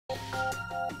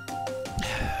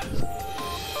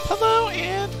Hello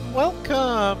and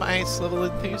welcome, ice level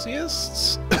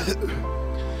enthusiasts.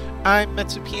 I'm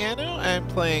Metsupiano. I'm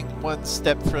playing One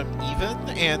Step from Even,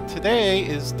 and today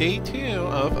is day 2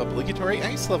 of obligatory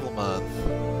ice level month.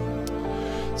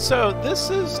 So this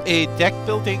is a deck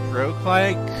building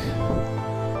roguelike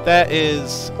that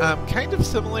is kind of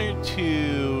similar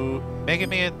to Mega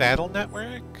Man Battle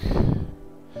Network.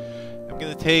 I'm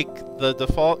going to take the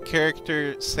default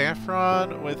character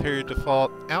Saffron with her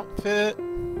default outfit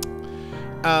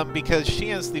because she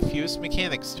has the fewest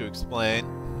mechanics to explain.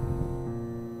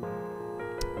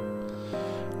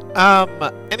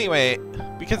 Anyway,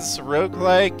 because it's a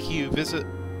roguelike, you visit...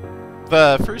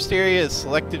 The first area is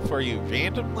selected for you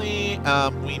randomly.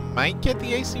 We might get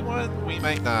the AC one, we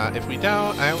might not. If we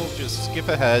don't, I will just skip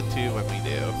ahead to when we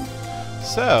do.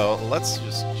 So, let's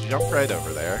just jump right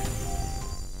over there.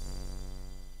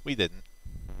 We didn't.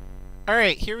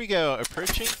 Alright, here we go.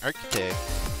 Approaching Arctic.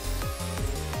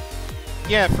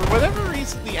 Yeah, for whatever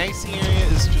reason, the icy area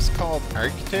is just called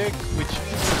Arctic, which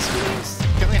means it's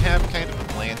gonna have kind of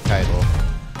a bland title.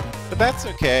 But that's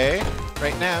okay.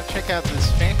 Right now, check out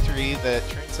this factory that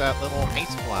turns out little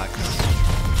ice blocks.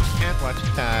 And watch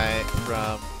it die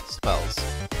from spells.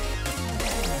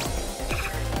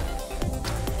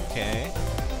 Okay.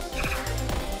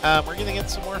 We're gonna get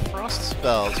some more frost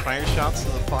spells. Fire shots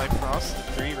that apply frost in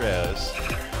 3 rows.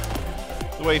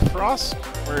 The way frost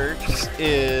works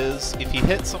is if you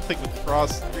hit something with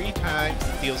frost 3 times,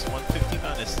 it deals 150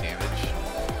 bonus damage.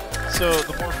 So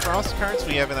the more frost cards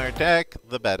we have in our deck,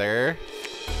 the better.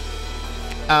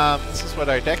 This is what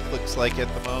our deck looks like at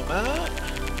the moment.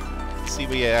 Let's see,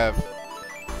 we have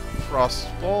Frost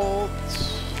Bolt,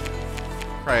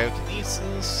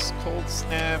 Cryokinesis, Cold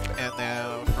Snap, and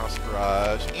now Frost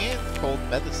Barrage, and Cold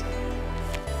Medicine.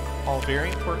 All very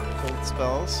important cold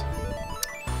spells.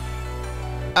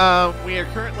 We are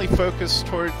currently focused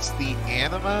towards the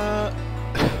Anima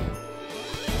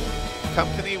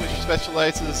company, which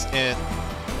specializes in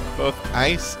both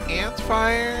ice and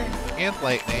fire and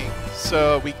lightning,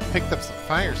 so we picked up some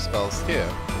fire spells too.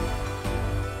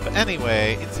 But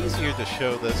anyway, it's easier to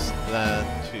show this than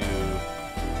to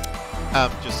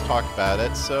just talk about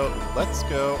it, so let's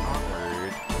go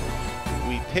onward.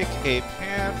 We pick a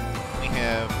path. We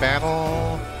have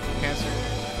battle,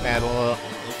 hazard, battle.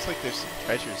 Looks like there's some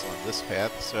treasures on this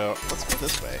path, so let's go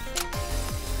this way.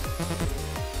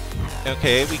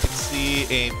 Okay, we can see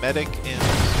a medic in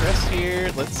distress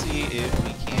here. Let's see if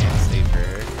we can save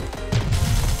her.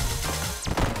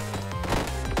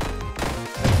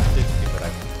 That didn't do what I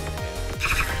wanted to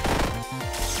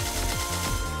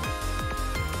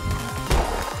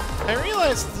do. I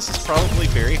realize that this is probably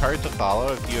very hard to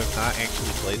follow if you have not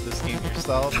actually played this game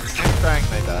yourself. I'm trying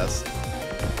my best.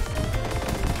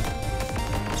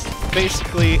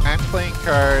 Basically, I'm playing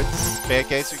cards, bad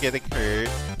guys are getting hurt.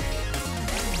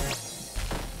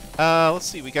 Let's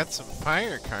see, we got some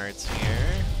fire cards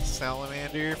here.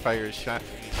 Salamander, fire a shot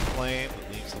from each flame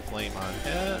that leaves the flame on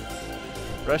hit.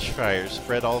 Rush fire,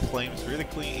 spread all flames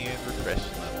vertically and refresh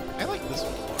them. I like this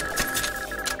one more.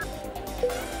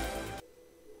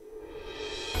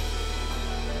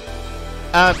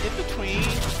 In between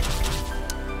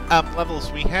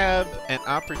levels, we have an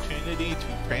opportunity to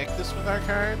practice with our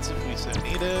cards if we so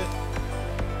need it.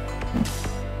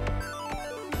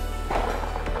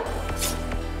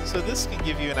 So this can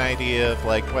give you an idea of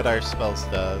like what our spells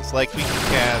does. Like we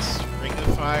can cast Ring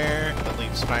of Fire that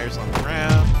leaves fires on the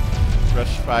ground.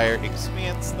 Rush Fire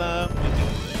expands them. We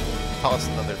can toss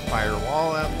another fire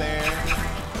wall out there.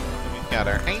 And we've got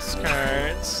our ice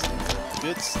cards.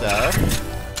 Good stuff.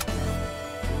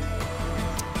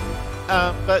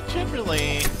 But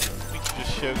generally, we can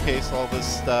just showcase all this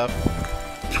stuff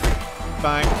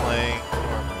by playing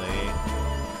normally.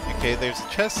 Okay, there's a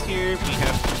chest here. We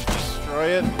have to destroy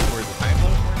it before the time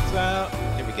limit runs out.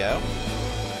 Here we go.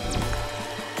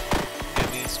 And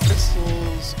these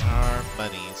crystals are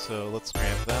money, so let's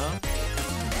grab them.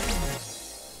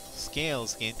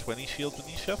 Scales gain 20 shield when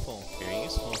you shuffle. Very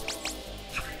useful.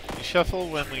 We shuffle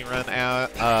when we run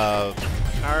out of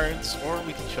cards, or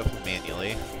we can shuffle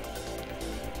manually.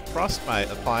 Frostbite,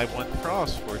 apply 1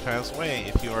 frost 4 tiles away.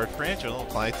 If you are fragile,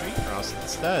 apply 3 frost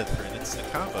instead for an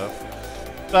instant combo.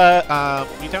 But,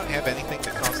 we don't have anything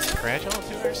that causes fragile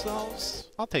to ourselves.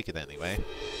 I'll take it anyway.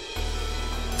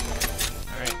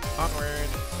 Alright, onward.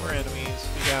 More enemies.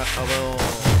 We got a little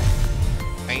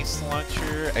ice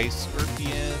launcher, ice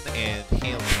scorpion, and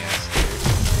hailcaster.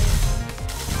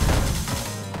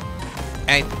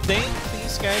 I think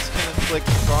these guys can inflict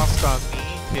frost on me,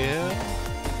 too.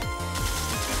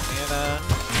 And,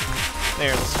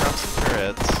 there, let's drop some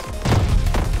turrets.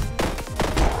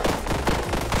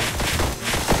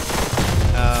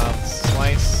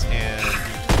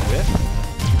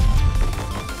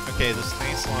 Okay, this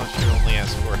nice launcher only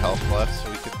has 4 health left,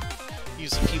 so we can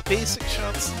use a few basic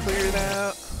shots to clear it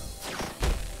out.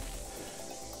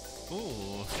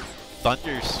 Ooh,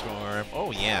 thunderstorm.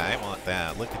 Oh yeah, I want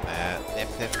that. Look at that.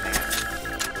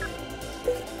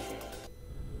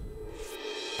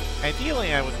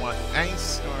 Ideally, I would want ice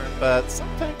storm, but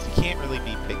sometimes you can't really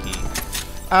be picky.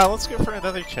 Let's go for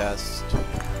another chest.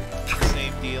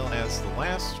 Same deal as the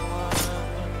last one.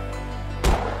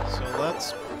 So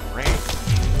let's rank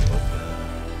you open.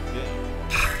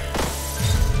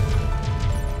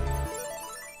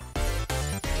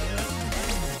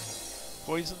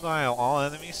 Poison vial. All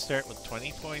enemies start with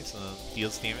 20 poison.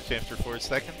 Deals damage after 4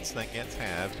 seconds, then gets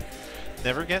halved.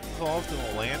 Never get involved in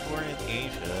a land war in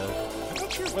Asia. I'm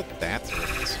not sure what that's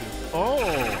reference to. Oh,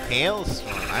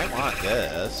 hailstorm. I want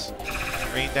this.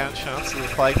 Rain down shots that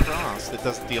look like frost. It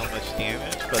doesn't deal much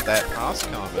damage, but that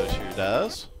frost combo sure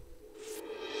does.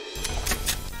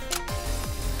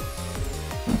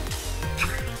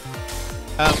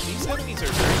 These enemies are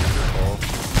very durable.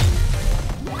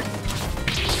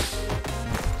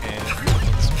 And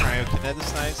let's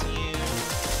cryokineticize you.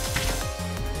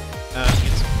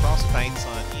 Get some frostbites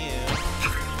on you.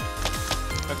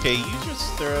 Okay, you just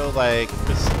throw like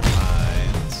crystal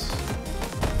mines.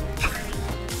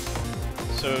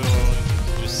 So you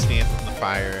can just stand in the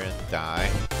fire and die.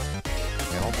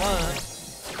 Level 1.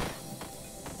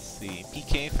 Let's see.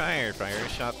 PK fire. Fire a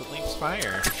shot that leaves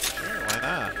fire. Sure, why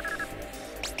not?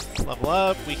 Level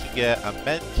up, we can get a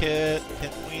med kit,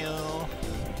 pinwheel,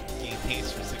 gain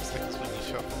haste for 6 seconds when you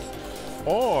shuffle.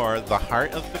 Or the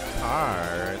heart of the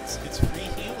cards. It's free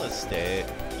heal estate.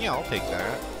 Yeah, I'll take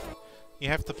that. You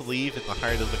have to believe in the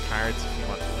heart of the cards if you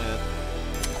want to win.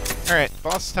 Alright,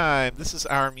 boss time. This is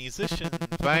our musician,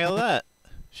 Violet.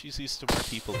 She's used to more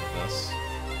people than this.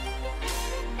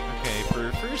 Okay, for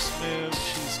her first move,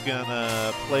 she's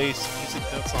gonna place music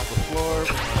notes on the floor.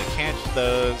 We're gonna catch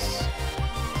those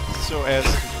so as to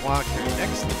block her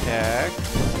next attack.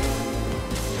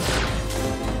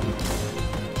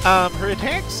 Her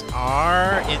attacks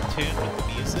are in tune with the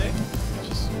music,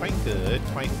 which is quite good.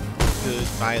 Quite good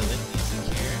violin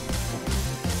music here.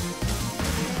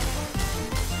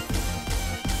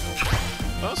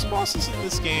 Most bosses in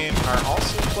this game are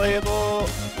also playable.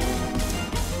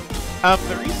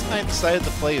 The reason I decided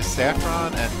to play as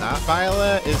Saffron and not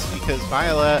Violet is because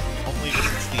Violet only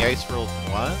visits the ice world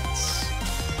once.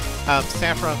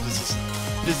 Saffron visits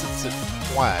it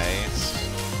twice.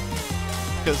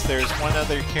 Because there's one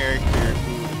other character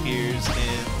who appears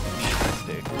in the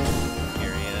Arctic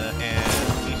area, and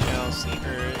we shall see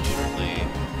her shortly.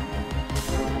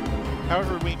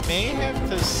 However, we may have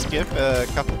to skip a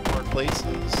couple more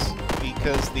places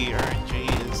because the RNG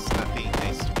is not being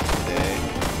nice to me today.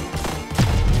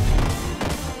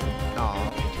 Aw,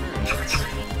 turrets.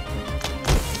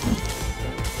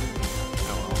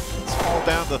 Oh well, let's fall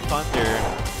down the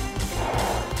thunder.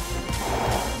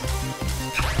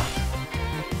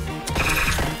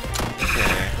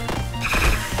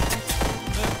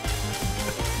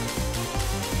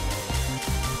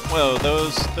 Whoa,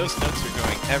 those notes are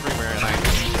going everywhere, and I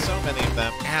see so many of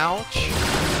them. Ouch!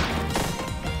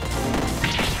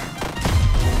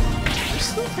 We're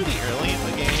still pretty early in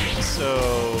the game,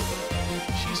 so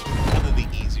she's one of the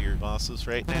easier bosses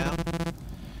right now.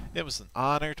 It was an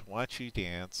honor to watch you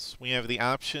dance. We have the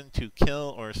option to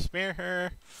kill or spare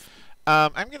her.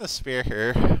 I'm gonna spare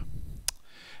her.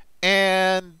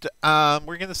 And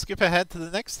we're gonna skip ahead to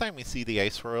the next time we see the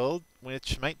Ice World,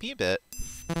 which might be a bit.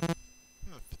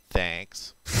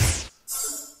 Thanks.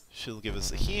 She'll give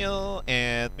us a heal,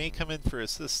 and may come in for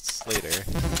assists later.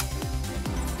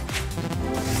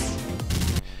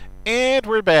 And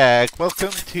we're back!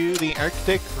 Welcome to the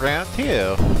Arctic Round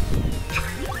 2.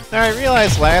 Now I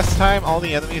realized last time all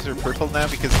the enemies are purple now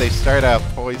because they start out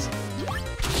poison.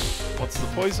 Once the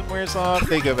poison wears off,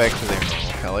 they go back to their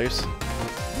normal colors.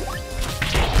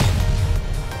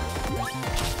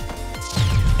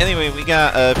 Anyway, we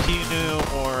got a few new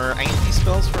more icy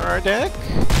spells for our deck,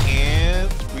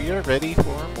 and we are ready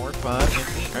for more fun in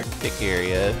the Arctic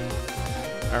area.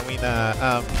 Are we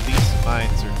not? These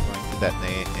mines are going to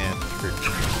detonate and hurt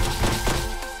me.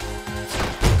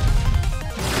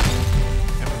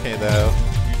 I'm okay though.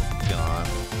 You're gone.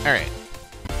 Alright.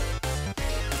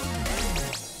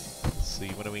 Let's see,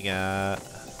 what do we got?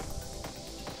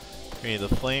 Create a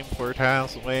flame 4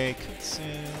 tiles away,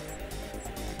 consume.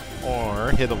 Or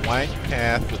hit a wide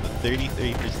path with a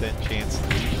 33% chance to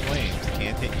leave flames.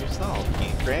 Can't hit yourself.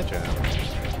 Gain fragile.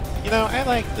 You know, I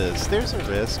like this. There's a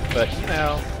risk, but you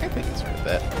know, I think it's worth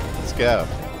it. Let's go.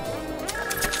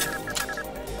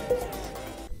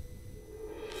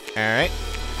 Alright.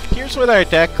 Here's what our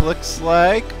deck looks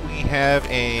like. We have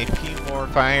a few more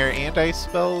fire and ice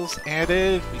spells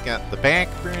added. We got the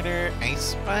Backburner,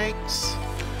 Ice Spikes,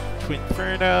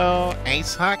 Twinferno,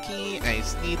 Ice Hockey,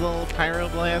 Ice Needle,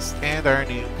 Pyroblast, and our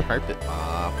new Carpet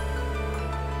Bomb.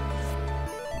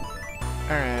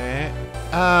 Alright.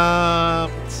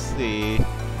 Let's see.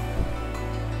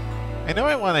 I know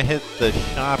I want to hit the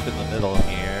shop in the middle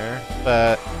here,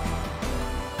 but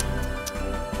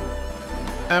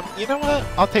you know what?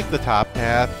 I'll take the top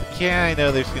path. Yeah, I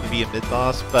know there's going to be a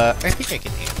mid-boss, but I think I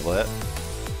can handle it.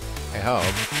 I hope.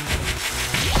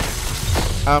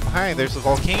 Hi, there's a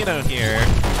volcano here.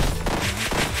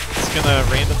 It's gonna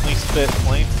randomly spit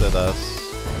flames at us.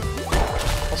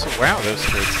 Also, wow, those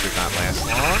turrets did not last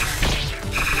long.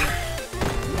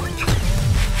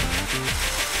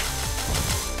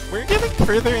 We're getting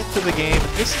further into the game.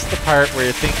 This is the part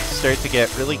where things start to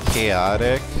get really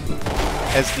chaotic,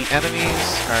 as the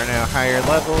enemies are now higher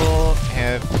level,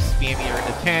 have spammier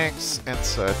attacks, and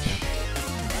such.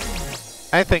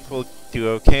 I think we'll do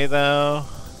okay though.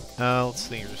 Let's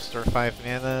see, restore 5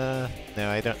 mana. No,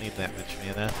 I don't need that much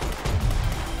mana.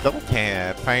 Double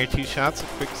tap. Fire 2 shots in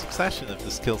quick succession. If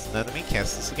this kills an enemy,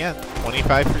 cast this again.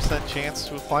 25% chance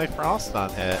to apply Frost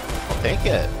on hit. I'll take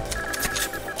it.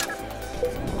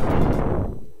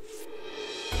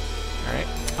 Alright,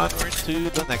 onward to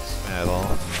the next battle.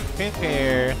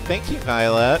 Fanfare. Thank you,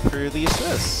 Violet, for the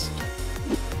assist.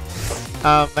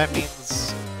 That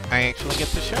means I actually get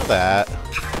to show that.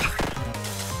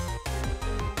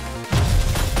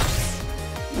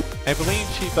 I believe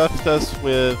she buffed us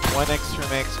with 1 extra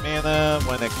max mana,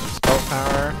 1 extra spell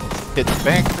power. Let's hit the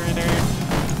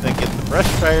Backburner, then get the brush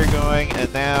fire going,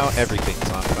 and now everything's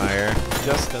on fire,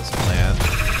 just as planned.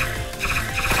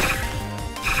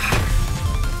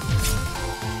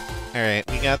 Alright,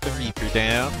 we got the Reaper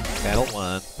down. Battle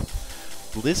 1.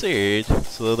 Blizzard.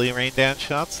 Slowly rain down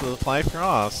shots to apply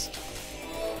Frost.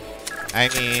 I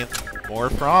mean, more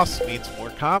Frost means more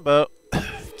combo.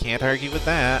 Can't argue with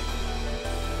that.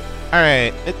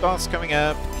 Alright, mid-boss coming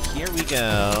up. Here we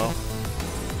go.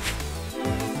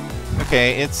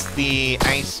 Okay, it's the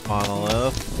Ice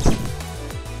Monolith.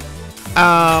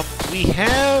 We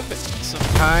have some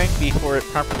time before it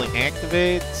properly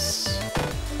activates,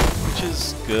 which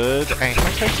is good. I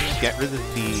hope I can get rid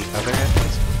of the other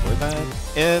enemies before that.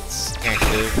 It's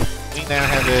active. We now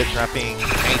have it dropping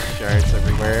ice shards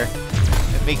everywhere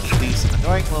and making these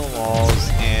annoying little walls,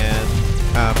 and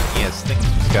yes, things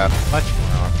just got much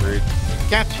more awkward.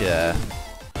 Gotcha!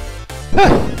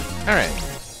 Alright.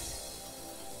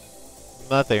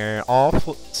 Mother, all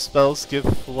spells give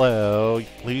flow.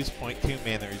 Lose 0.2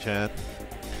 mana regen.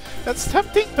 That's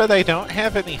tempting, but I don't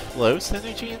have any flow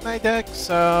synergy in my deck,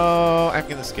 so I'm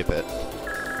gonna skip it.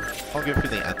 I'll go for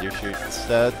the undershirt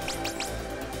instead.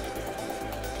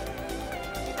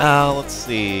 Let's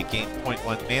see. Gain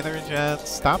 0.1 mana regen.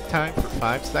 Stop time for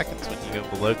 5 seconds when you go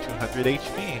below 200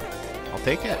 HP. I'll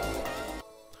take it.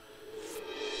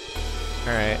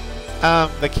 Alright.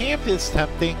 The camp is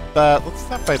tempting, but let's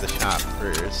stop by the shop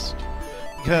first.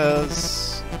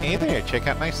 Because, hey there, check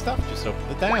out my stuff, just open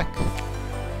the deck.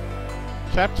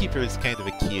 Shopkeeper is kind of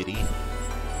a cutie.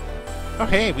 Oh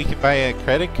hey, we can buy a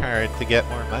credit card to get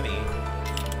more money.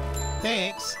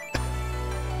 Thanks!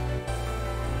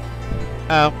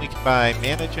 We can buy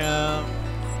Mana Gem.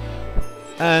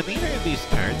 Neither of these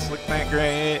cards look that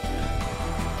great.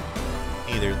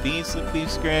 Neither of these look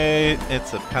great.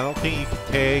 It's a penalty you can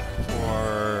take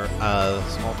for a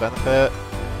small benefit.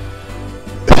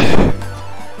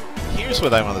 Here's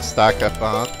what I want to stock up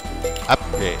on.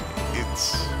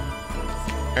 Upgrades.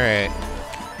 Alright.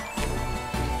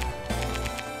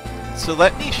 So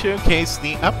let me showcase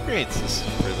the upgrade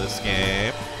system for this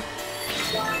game.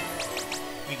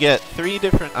 We get 3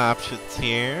 different options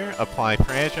here. Apply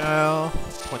Fragile,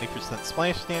 20%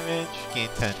 splash damage, gain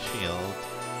 10 shield.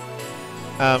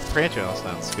 Fragile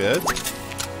sounds good.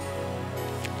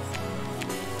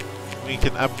 We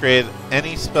can upgrade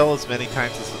any spell as many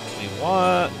times as we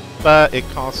want, but it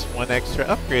costs 1 extra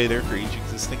upgrader for each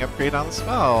existing upgrade on the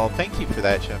spell. Thank you for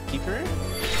that, Shopkeeper.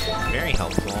 Very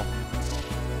helpful.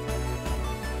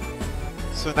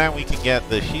 So now we can get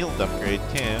the shield upgrade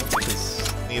too, because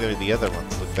neither of the other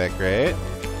ones look that great.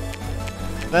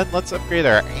 Then let's upgrade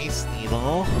our Ice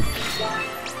Needle.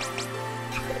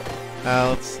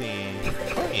 Let's see.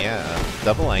 Oh yeah,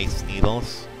 double Ice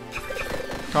Needles.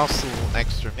 Costs a little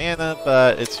extra mana,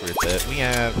 but it's worth it. We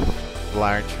have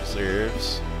large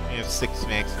reserves. We have 6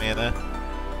 max mana.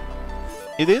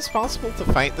 It is possible to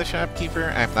fight the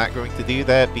Shopkeeper. I'm not going to do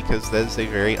that because that is a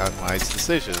very unwise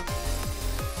decision.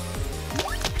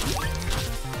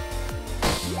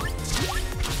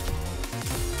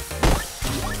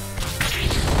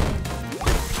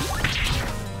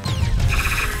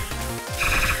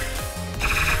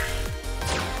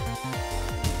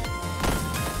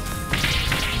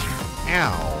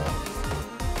 Ow.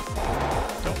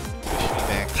 Don't push me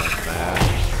back like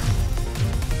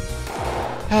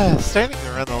that. Starting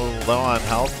to run a little low on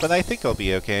health, but I think I'll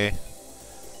be okay.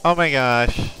 Oh my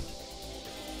gosh.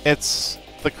 It's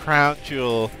the crown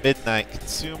jewel, Midnight.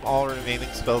 Consume all remaining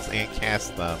spells and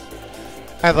cast them.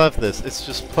 I love this. It's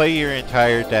just play your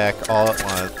entire deck all at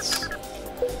once.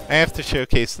 I have to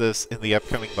showcase this in the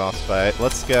upcoming boss fight.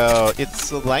 Let's go.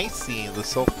 It's Lysine, the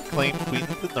self-proclaimed Queen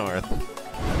of the North.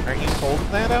 Aren't you cold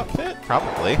in that outfit?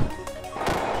 Probably.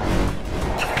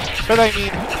 But I mean,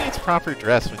 who needs proper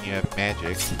dress when you have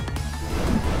magic?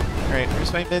 Alright,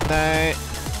 here's my Midnight.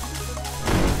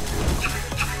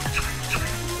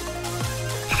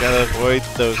 Gotta avoid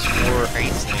those 4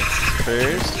 ice lances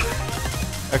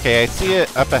first. Okay, I see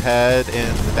it up ahead in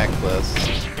the deck list.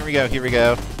 Here we go, here we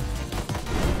go.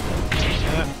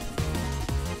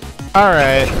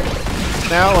 Alright,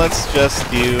 now let's just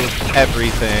do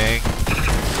everything.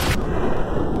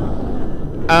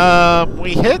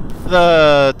 We hit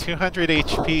the 200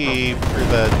 HP for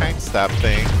the time stop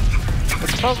thing.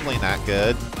 That's probably not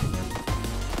good.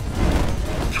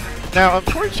 Now,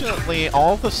 unfortunately,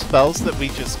 all the spells that we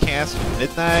just cast with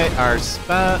Midnight are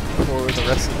spent for the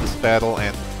rest of this battle,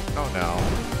 and oh no.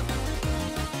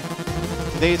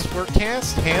 Today's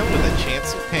forecast, hail with a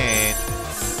chance of pain.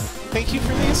 Thank you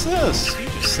for the assist. You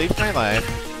just saved my life.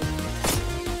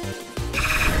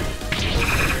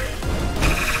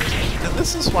 And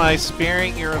this is why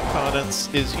sparing your opponents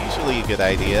is usually a good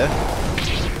idea.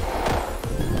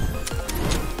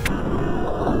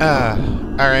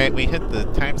 Alright, we hit the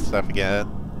time stuff again.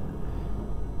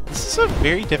 This is a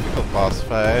very difficult boss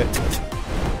fight.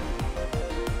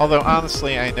 Although,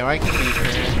 honestly, I know I can beat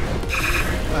her.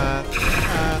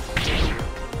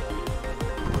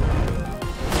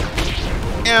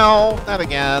 Ow! Not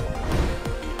again.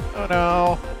 Oh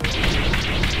no.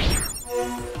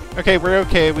 Okay, we're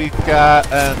okay. We've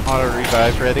got an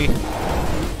auto-revive ready.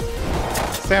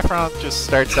 Saffron just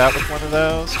starts out with one of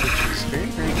those, which is very,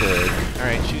 very good.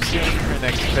 Alright, she's doing her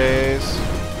next phase.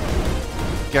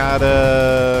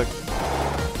 Gotta...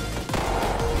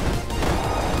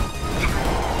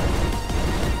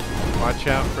 watch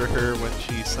out for her when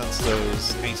she sends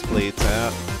those ice blades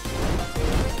out.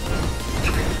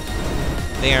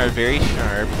 They are very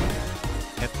sharp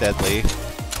and deadly.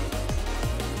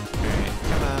 Alright,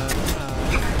 come on, come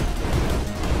on.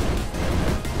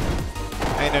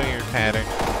 I know your pattern.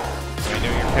 Do I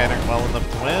know your pattern well enough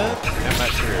to win? I'm not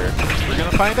sure. We're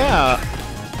gonna find out.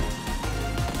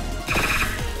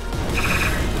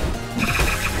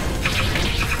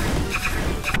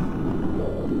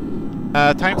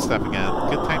 Time stuff again.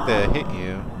 Good time to hit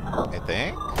you, I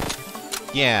think.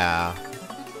 Yeah.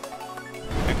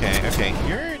 Okay, okay,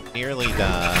 you're nearly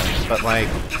done, but like,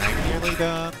 I'm nearly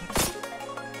done.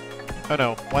 Oh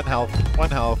no, 1 health, 1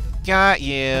 health. Got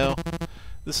you!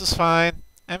 This is fine.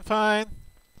 I'm fine.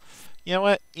 You know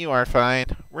what? You are fine.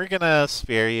 We're gonna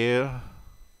spare you.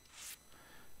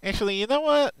 Actually, you know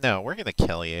what? No, we're gonna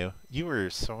kill you. You were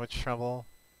so much trouble.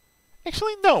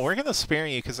 Actually, no, we're gonna spare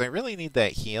you because I really need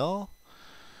that heal.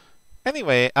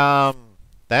 Anyway,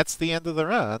 that's the end of the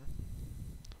run.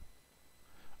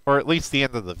 Or at least the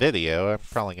end of the video. I'm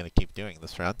probably going to keep doing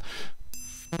this run.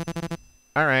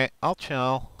 Alright, I'll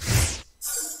chill.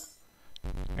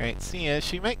 Alright, see ya.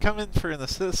 She might come in for an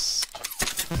assist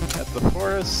at the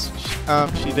forest.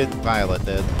 She didn't. Violet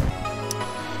did.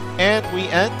 And we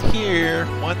end here.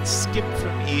 One skip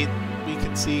from Eden. We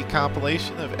can see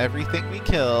compilation of everything we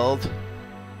killed.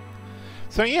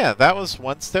 So yeah, that was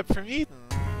one step from Eden.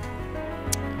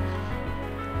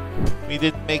 We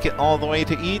didn't make it all the way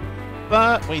to Eden,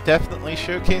 but we definitely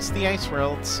showcased the Ice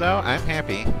World, so I'm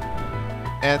happy.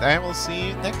 And I will see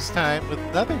you next time with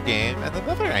another game and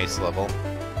another ice level.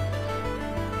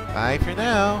 Bye for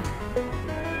now.